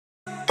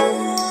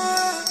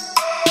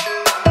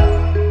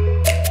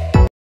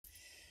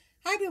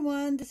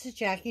everyone, this is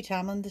Jackie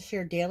Tomlin. This is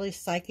your daily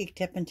psychic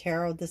tip and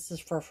tarot. This is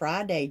for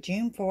Friday,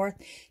 June 4th,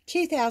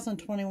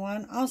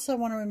 2021. Also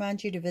want to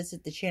remind you to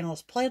visit the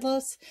channel's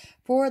playlist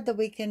for the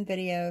weekend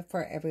video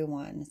for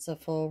everyone. It's a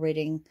full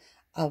reading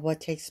of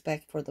what to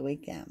expect for the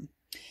weekend.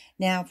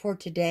 Now for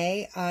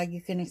today, you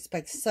can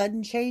expect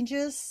sudden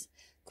changes,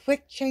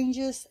 quick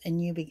changes, and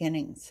new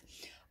beginnings.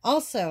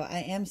 Also, I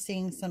am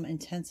seeing some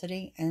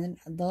intensity in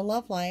the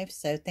love life,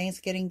 so things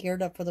getting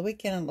geared up for the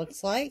weekend, it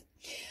looks like.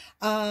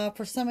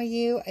 For some of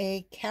you,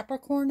 a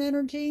Capricorn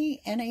energy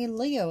and a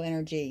Leo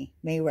energy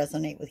may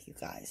resonate with you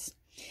guys.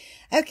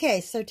 Okay,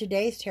 so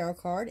today's tarot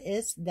card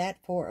is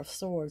that Four of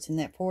Swords, and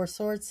that Four of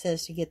Swords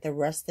says to get the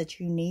rest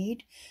that you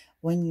need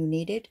when you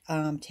need it,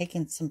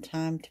 taking some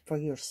time for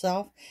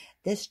yourself.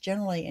 This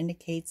generally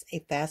indicates a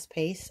fast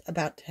pace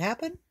about to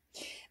happen.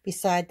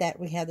 Beside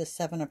that, we have the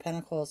Seven of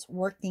Pentacles,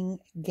 working,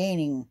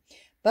 gaining,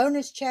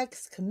 bonus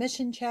checks,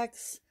 commission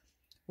checks,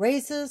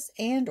 raises,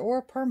 and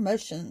or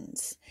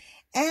promotions.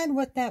 And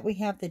with that, we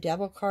have the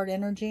Devil card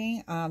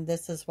energy.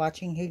 This is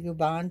watching who you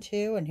bond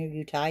to and who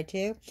you tie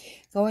to,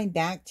 going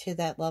back to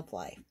that love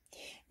life.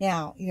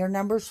 Now, your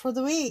numbers for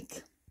the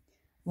week,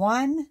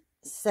 1,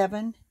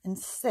 7, and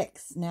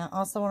 6. Now,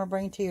 also want to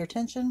bring to your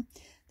attention,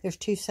 there's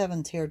 2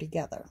 7s here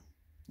together.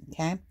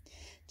 Okay?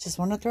 Just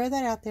want to throw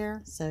that out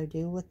there, so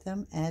do with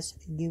them as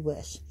you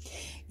wish.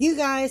 You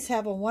guys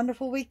have a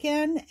wonderful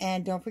weekend,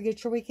 and don't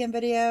forget your weekend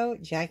video,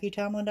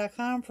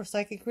 JackieTomlin.com for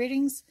psychic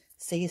readings.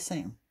 See you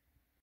soon.